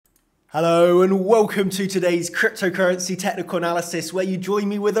Hello and welcome to today's cryptocurrency technical analysis, where you join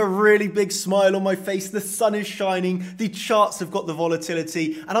me with a really big smile on my face. The sun is shining, the charts have got the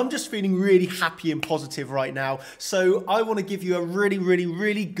volatility, and I'm just feeling really happy and positive right now. So I want to give you a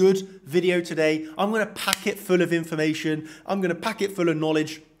really good video today. I'm going to pack it full of information. I'm going to pack it full of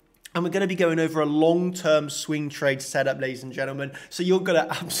knowledge. And we're going to be going over a long-term swing trade setup, ladies and gentlemen. So you're going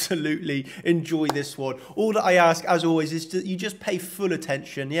to absolutely enjoy this one. All that I ask, as always, is that you just pay full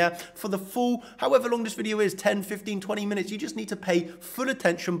attention, yeah? For the full, however long this video is, 10, 15, 20 minutes, you just need to pay full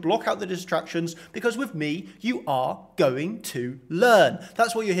attention, block out the distractions, because with me, you are going to learn.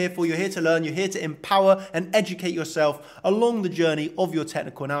 That's what you're here for. You're here to learn. You're here to empower and educate yourself along the journey of your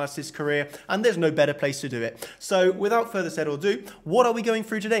technical analysis career. And there's no better place to do it. So without further ado, what are we going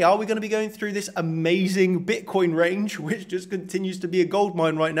through today? We're going to be going through this amazing Bitcoin range, which just continues to be a gold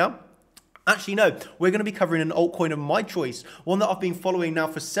mine right now. Actually, no, we're going to be covering an altcoin of my choice, one that I've been following now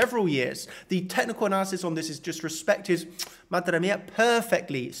for several years. The technical analysis on this is just respected, madre mia,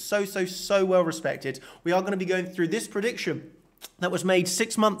 perfectly. So well respected. We are going to be going through this prediction that was made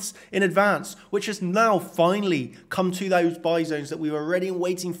 6 months in advance, which has now finally come to those buy zones that we were ready and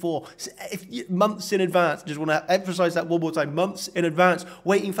waiting for. Months in advance. Just want to emphasize that one more time. Months in advance,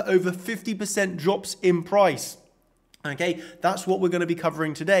 waiting for over 50% drops in price. Okay, that's what we're going to be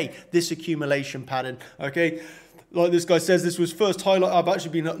covering today, this accumulation pattern. Okay, like this guy says, this was first highlight. I've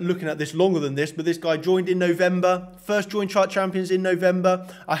actually been looking at this longer than this, but this guy joined in November. First joined chart champions in November.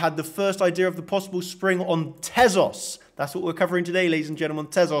 I had the first idea of the possible spring on Tezos. That's what we're covering today, ladies and gentlemen,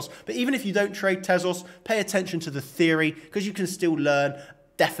 Tezos. But even if you don't trade Tezos, pay attention to the theory, because you can still learn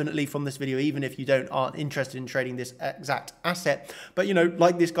definitely from this video, even if you aren't interested in trading this exact asset. But you know,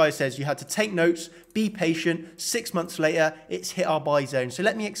 like this guy says, you had to take notes, be patient. 6 months later, it's hit our buy zone. So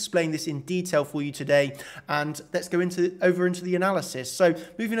let me explain this in detail for you today, and let's go over into the analysis. So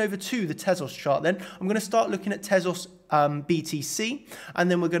moving over to the Tezos chart, then I'm going to start looking at Tezos BTC,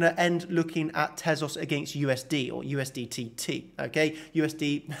 and then we're going to end looking at Tezos against USD or USDTT, okay?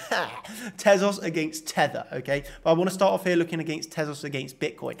 USD, Tezos against Tether, okay? But I want to start off here looking against Tezos against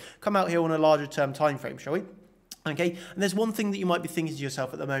Bitcoin. Come out here on a larger term time frame, shall we? Okay, and there's one thing that you might be thinking to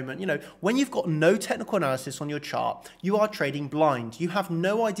yourself at the moment, you know, when you've got no technical analysis on your chart, you are trading blind. You have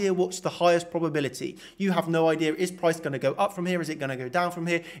no idea what's the highest probability. You have no idea, is price going to go up from here? Is it going to go down from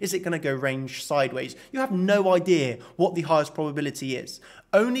here? Is it going to go range sideways? You have no idea what the highest probability is.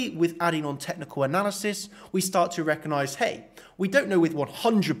 Only with adding on technical analysis, we start to recognize, hey, we don't know with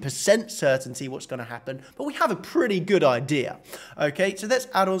 100% certainty what's going to happen, but we have a pretty good idea. Okay, so let's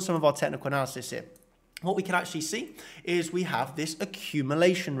add on some of our technical analysis here. What we can actually see is we have this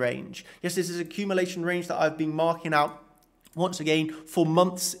accumulation range. Yes, this is accumulation range that I've been marking out once again for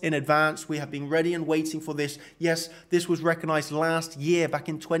months in advance. We have been ready and waiting for this. Yes, this was recognized last year, back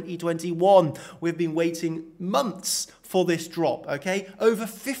in 2021. We've been waiting months for this drop, okay? Over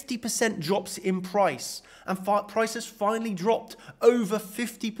 50% drops in price. And price has finally dropped over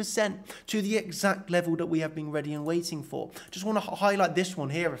 50% to the exact level that we have been ready and waiting for. Just want to highlight this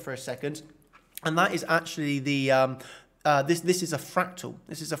one here for a second. And that is actually the, this is a fractal.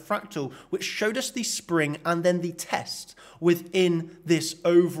 This is a fractal which showed us the spring and then the test within this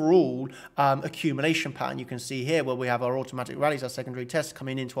overall accumulation pattern. You can see here where we have our automatic rallies, our secondary tests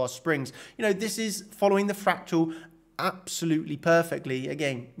coming into our springs. You know, this is following the fractal absolutely perfectly,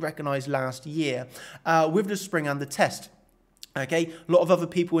 again, recognized last year with the spring and the test. Okay, a lot of other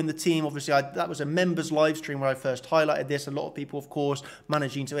people in the team, obviously that was a members live stream where I first highlighted this. A lot of people, of course,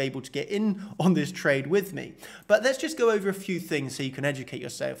 managing to able to get in on this trade with me. But let's just go over a few things so you can educate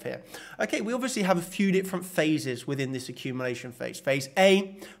yourself here. Okay, we obviously have a few different phases within this accumulation phase. Phase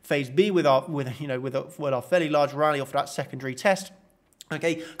A, phase B with our fairly large rally off that secondary test.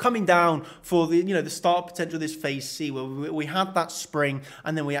 Okay, coming down for the, the start potential of this phase C, where we had that spring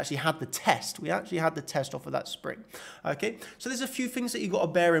and then we actually had the test. We actually had the test off of that spring. Okay, so there's a few things that you've got to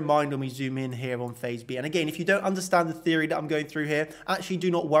bear in mind when we zoom in here on phase B. And again, if you don't understand the theory that I'm going through here, actually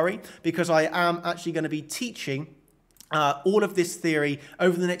do not worry, because I am actually going to be teaching all of this theory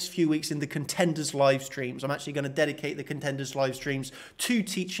over the next few weeks in the Contenders live streams. I'm actually going to dedicate the Contenders live streams to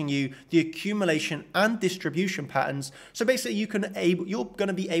teaching you the accumulation and distribution patterns. So basically you're going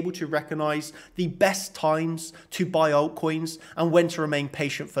to be able to recognize the best times to buy altcoins and when to remain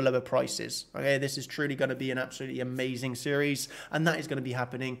patient for lower prices. Okay, this is truly going to be an absolutely amazing series, and that is going to be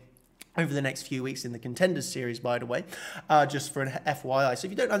happening over the next few weeks in the Contenders series, by the way, just for an FYI. So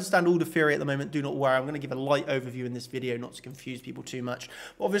if you don't understand all the theory at the moment, do not worry. I'm going to give a light overview in this video, not to confuse people too much.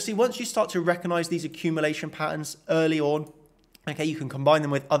 But obviously, once you start to recognize these accumulation patterns early on, okay, you can combine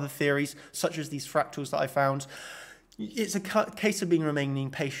them with other theories, such as these fractals that I found. it's a case of remaining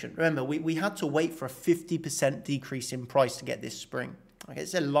patient. Remember, we had to wait for a 50% decrease in price to get this spring. Okay,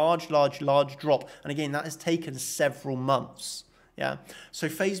 it's a large drop. And again, that has taken several months. Yeah. So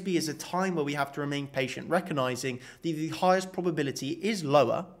phase B is a time where we have to remain patient, recognizing the highest probability is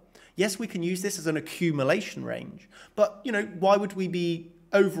lower. Yes, we can use this as an accumulation range, but you know, why would we be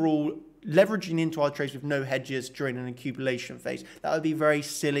overall leveraging into our trades with no hedges during an accumulation phase? That would be very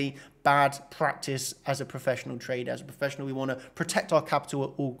silly, bad practice as a professional trader. As a professional, we want to protect our capital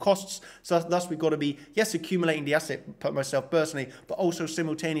at all costs. So thus we've got to be, yes, accumulating the asset, put myself personally, but also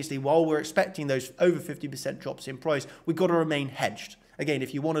simultaneously, while we're expecting those over 50% drops in price, we've got to remain hedged. Again,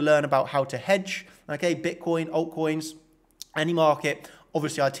 if you want to learn about how to hedge, okay, Bitcoin, altcoins, any market,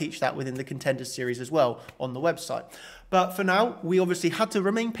 obviously I teach that within the Contenders series as well on the website. But for now, we obviously had to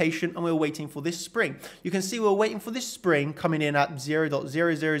remain patient and we were waiting for this spring. You can see we were waiting for this spring coming in at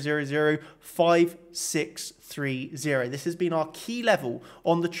 0.00005630. This has been our key level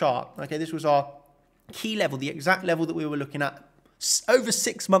on the chart. Okay, this was our key level, the exact level that we were looking at over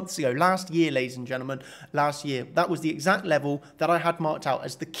 6 months ago, last year, ladies and gentlemen, last year. That was the exact level that I had marked out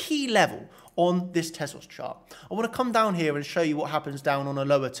as the key level on this Tezos chart. I want to come down here and show you what happens down on a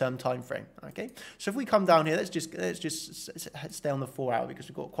lower term time frame. Okay, so if we come down here, let's just stay on the 4 hour because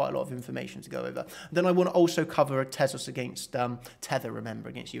we've got quite a lot of information to go over. Then I want to also cover a Tezos against Tether, remember,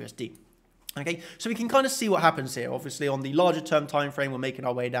 against USD. Okay, so we can kind of see what happens here. Obviously, on the larger term time frame, we're making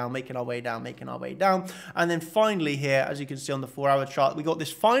our way down, making our way down, making our way down. And then finally here, as you can see on the 4 hour chart, we got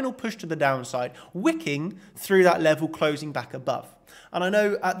this final push to the downside, wicking through that level, closing back above. And I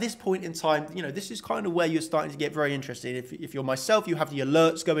know at this point in time, you know, this is kind of where you're starting to get very interested. If you're myself, you have the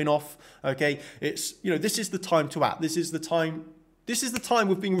alerts going off. Okay, it's, you know, this is the time to act. This is the time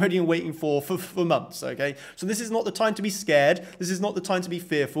we've been ready and waiting for months, okay? So this is not the time to be scared. This is not the time to be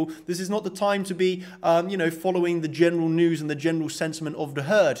fearful. This is not the time to be, you know, following the general news and the general sentiment of the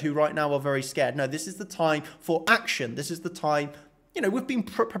herd who right now are very scared. No, this is the time for action. This is the time, you know, we've been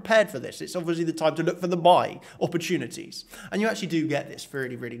prepared for this. It's obviously the time to look for the buy opportunities. And you actually do get this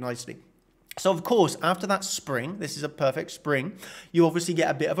really, really nicely. So, of course, after that spring, this is a perfect spring, you obviously get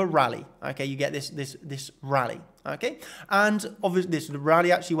a bit of a rally, okay? You get this rally, okay? And obviously, the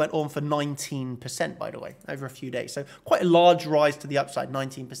rally actually went on for 19%, by the way, over a few days. So, quite a large rise to the upside,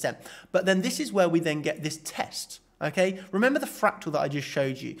 19%. But then this is where we then get this test, okay? Remember the fractal that I just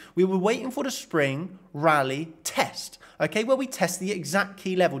showed you? We were waiting for the spring rally test, okay, where we test the exact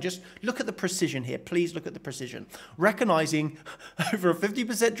key level. Just look at the precision here. Please look at the precision. Recognizing over a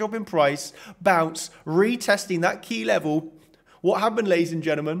 50% drop in price, bounce, retesting that key level. What happened, ladies and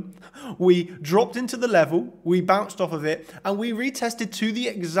gentlemen? We dropped into the level, we bounced off of it, and we retested to the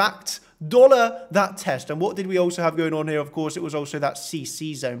exact dollar that test. And what did we also have going on here? Of course, it was also that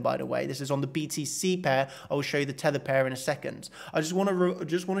CC zone, by the way. This is on the BTC pair. I will show you the Tether pair in a second. I just want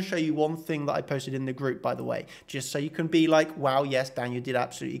to show you one thing that I posted in the group, by the way, just so you can be like, wow, yes, Dan, you did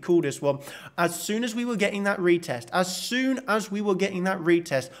absolutely cool this one. As soon as we were getting that retest, I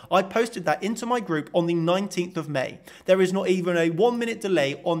posted that into my group on the 19th of May. There is not even a 1 minute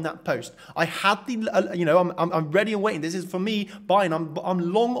delay on that post. I had the, you know, I'm ready and waiting. This is for me buying. I'm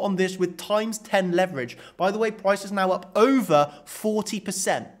long on this with times 10 leverage. By the way, price is now up over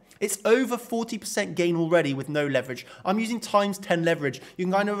 40%. It's over 40% gain already with no leverage. I'm using times 10 leverage. You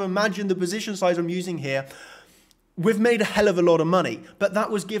can kind of imagine the position size I'm using here. We've made a hell of a lot of money, but that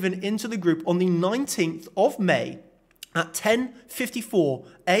was given into the group on the 19th of May at 10:54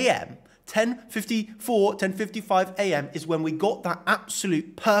 a.m. 10:55 a.m. is when we got that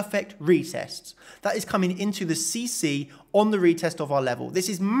absolute perfect retest. That is coming into the CC on the retest of our level. This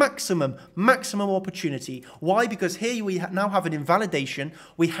is maximum opportunity. Why? Because here we now have an invalidation.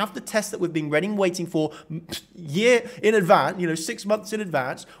 We have the test that we've been ready and waiting for year in advance, you know, 6 months in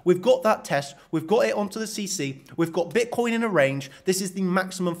advance. We've got that test. We've got it onto the CC. We've got Bitcoin in a range. This is the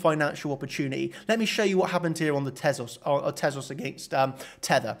maximum financial opportunity. Let me show you what happened here on the Tezos, or Tezos against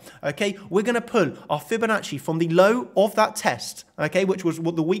Tether. Okay, we're going to pull our Fibonacci from the low of that test, okay, which was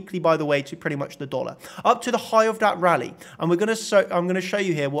what the weekly, by the way, to pretty much the dollar, up to the high of that rally. And I'm going to show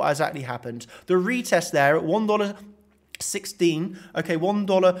you here what exactly happened. The retest there at $1.16, okay,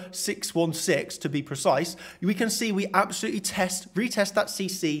 $1.616 to be precise. We can see we absolutely retest that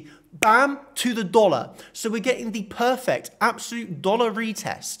CC, bam, to the dollar. So we're getting the perfect absolute dollar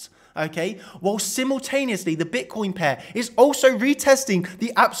retest. Okay, while simultaneously the Bitcoin pair is also retesting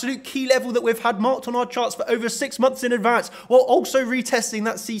the absolute key level that we've had marked on our charts for over 6 months in advance, while also retesting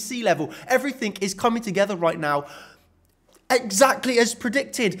that CC level. Everything is coming together right now exactly as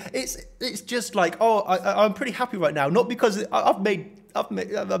predicted. It's just like, oh, I'm pretty happy right now. Not because I've made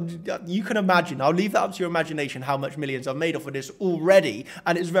you can imagine, I'll leave that up to your imagination how much millions I've made off of this already,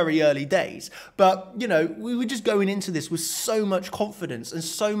 and it's very early days. But, you know, we were just going into this with so much confidence and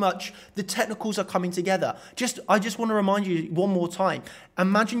so much, the technicals are coming together. I just want to remind you one more time,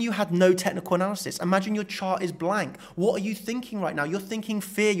 imagine you had no technical analysis. Imagine your chart is blank. What are you thinking right now? You're thinking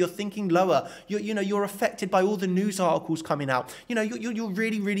fear, you're thinking lower, you're affected by all the news articles coming out. You know, you're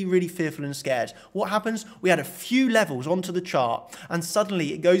really, really, really fearful and scared. What happens? We had a few levels onto the chart, and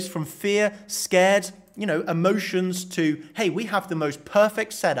suddenly it goes from fear, scared, you know, emotions to, hey, we have the most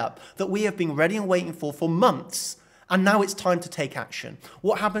perfect setup that we have been ready and waiting for months. And now it's time to take action.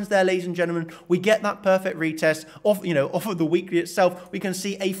 What happens there, ladies and gentlemen? We get that perfect retest off, you know, off of the weekly itself. We can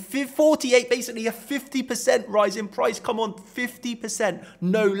see a 48, basically a 50% rise in price. Come on, 50%,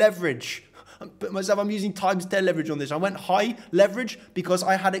 no leverage. But myself, I'm using times 10 leverage on this. I went high leverage because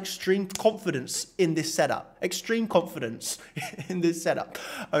I had extreme confidence in this setup. Extreme confidence in this setup.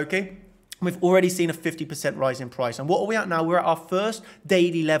 Okay. We've already seen a 50% rise in price. And what are we at now? We're at our first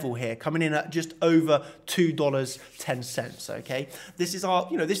daily level here, coming in at just over $2.10. Okay. This is our,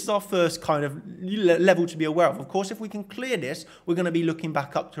 this is our first kind of level to be aware of. Of course, if we can clear this, we're going to be looking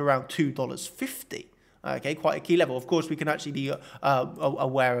back up to around $2.50. Okay, quite a key level. Of course, we can actually be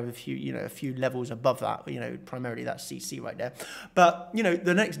aware of a few levels above that. Primarily that's CC right there. But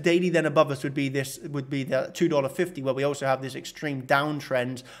the next daily then above us would be the $2.50, where we also have this extreme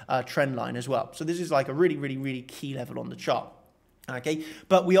downtrend trend line as well. So this is like a really, really, really key level on the chart. Okay,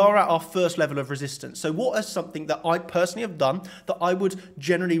 but we are at our first level of resistance. So what is something that I personally have done that I would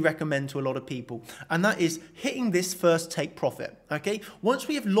generally recommend to a lot of people? And that is hitting this first take profit. Okay, once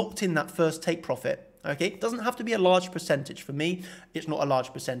we have locked in that first take profit, okay, it doesn't have to be a large percentage. For me, it's not a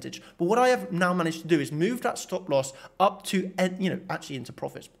large percentage. But what I have now managed to do is move that stop loss up to, actually into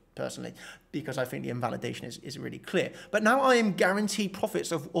profits personally, because I think the invalidation is really clear. But now I am guaranteed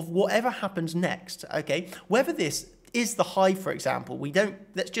profits of whatever happens next, okay? Whether this is the high, for example,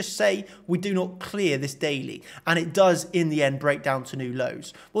 let's just say we do not clear this daily and it does in the end break down to new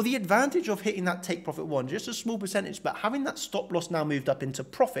lows. Well, the advantage of hitting that take profit one, just a small percentage, but having that stop loss now moved up into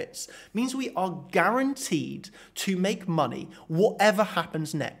profits means we are guaranteed to make money whatever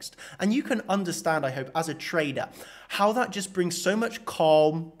happens next. And you can understand, I hope, as a trader, how that just brings so much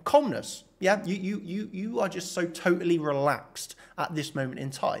calmness. Yeah, you are just so totally relaxed at this moment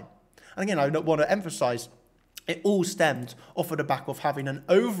in time. And again, I don't want to emphasize, it all stemmed off of the back of having an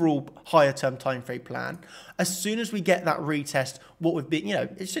overall higher term time frame plan. As soon as we get that retest,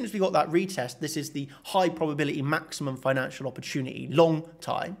 as soon as we got that retest, this is the high probability maximum financial opportunity long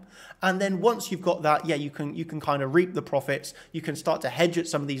time. And then once you've got that, you can kind of reap the profits. You can start to hedge at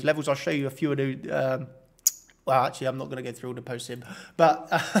some of these levels. I'll show you a few of the well, actually, I'm not going to go through all the posts here, but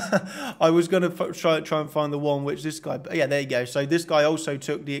I was going to try and find the one which this guy, but yeah, there you go. So this guy also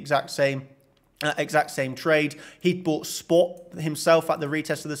took the exact same trade. He bought spot himself at the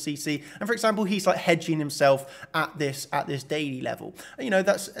retest of the CC, and for example, he's like hedging himself at this daily level.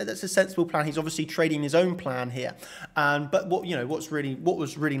 That's a sensible plan. He's obviously trading his own plan here, but what was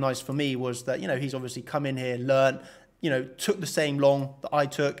really nice for me was that he's obviously come in here, learned, took the same long that I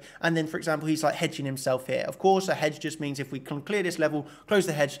took. And then, for example, he's like hedging himself here. Of course, a hedge just means if we can clear this level, close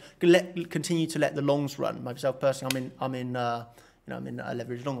the hedge, continue to let the longs run. Myself personally, I'm in a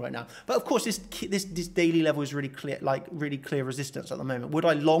leverage long right now. But of course, this daily level is really clear resistance at the moment. Would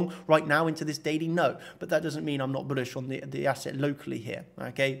I long right now into this daily? No. But that doesn't mean I'm not bullish on the asset locally here.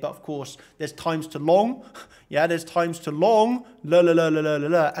 Okay. But of course, there's times to long. Yeah, there's times to long,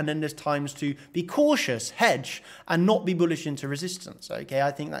 and then there's times to be cautious, hedge, and not be bullish into resistance. Okay.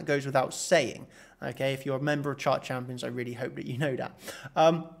 I think that goes without saying. Okay. If you're a member of Chart Champions, I really hope that you know that.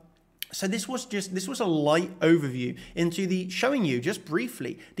 So this was a light overview into showing you just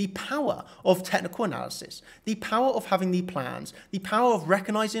briefly the power of technical analysis, the power of having the plans, the power of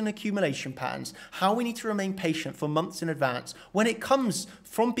recognizing accumulation patterns, how we need to remain patient for months in advance. When it comes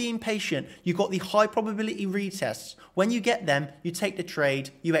from being patient, you've got the high probability retests. When you get them, you take the trade,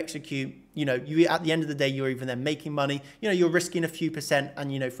 you execute. You at the end of the day, you're even then making money. You're risking a few percent,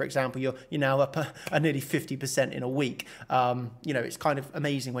 and for example, you're now up a nearly 50% in a week. It's kind of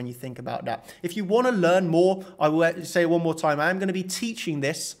amazing when you think about that. If you want to learn more, I will say one more time, I am going to be teaching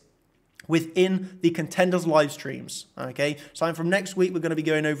this within the Contenders live streams. Okay, so from next week, we're going to be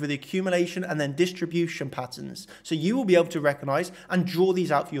going over the accumulation and then distribution patterns. So you will be able to recognize and draw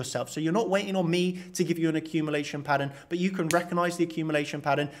these out for yourself. So you're not waiting on me to give you an accumulation pattern, but you can recognize the accumulation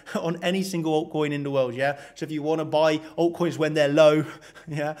pattern on any single altcoin in the world. Yeah. So if you want to buy altcoins when they're low,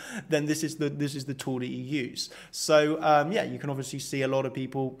 yeah, then this is the tool that you use. So you can obviously see a lot of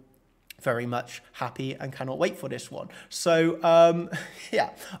people very much happy and cannot wait for this one. So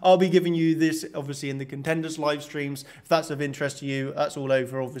yeah, I'll be giving you this obviously in the contenders live streams. If that's of interest to you, that's all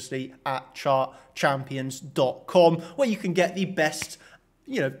over obviously at chartchampions.com, where you can get the best,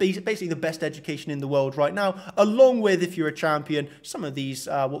 you know, basically the best education in the world right now, along with, if you're a champion, some of these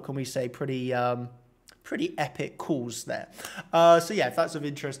what can we say, pretty epic calls there. So yeah, if that's of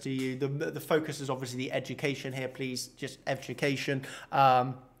interest to you, the focus is obviously the education here. Please, just education.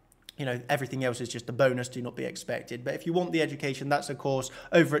 You know, everything else is just a bonus, do not be expected. But if you want the education, that's of course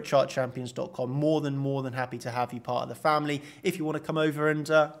over at chartchampions.com. More than happy to have you part of the family if you want to come over and,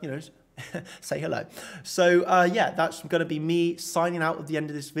 you know, say hello. So yeah, that's going to be me signing out at the end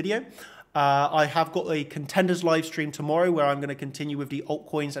of this video. I have got a contenders live stream tomorrow where I'm going to continue with the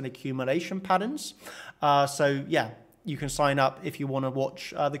altcoins and accumulation patterns. So yeah, you can sign up if you want to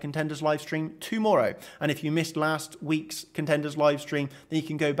watch the contenders live stream tomorrow. And if you missed last week's contenders live stream, then you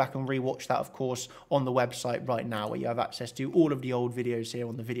can go back and rewatch that, of course, on the website right now, where you have access to all of the old videos here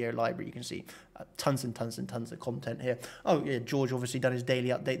on the video library. You can see tons and tons and tons of content here. Oh yeah, George obviously done his daily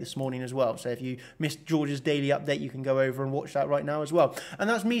update this morning as well. So if you missed George's daily update, you can go over and watch that right now as well. And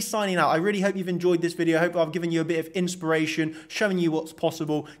that's me signing out. I really hope you've enjoyed this video. I hope I've given you a bit of inspiration, showing you what's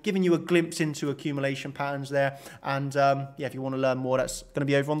possible, giving you a glimpse into accumulation patterns there. And yeah, if you want to learn more, that's going to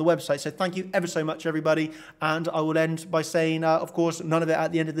be over on the website. So thank you ever so much, everybody. And I will end by saying, of course, none of it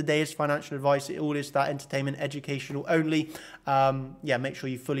at the end of the day is financial advice. It all is that entertainment, educational only. Yeah, make sure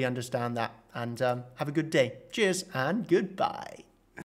you fully understand that. And have a good day. Cheers and goodbye.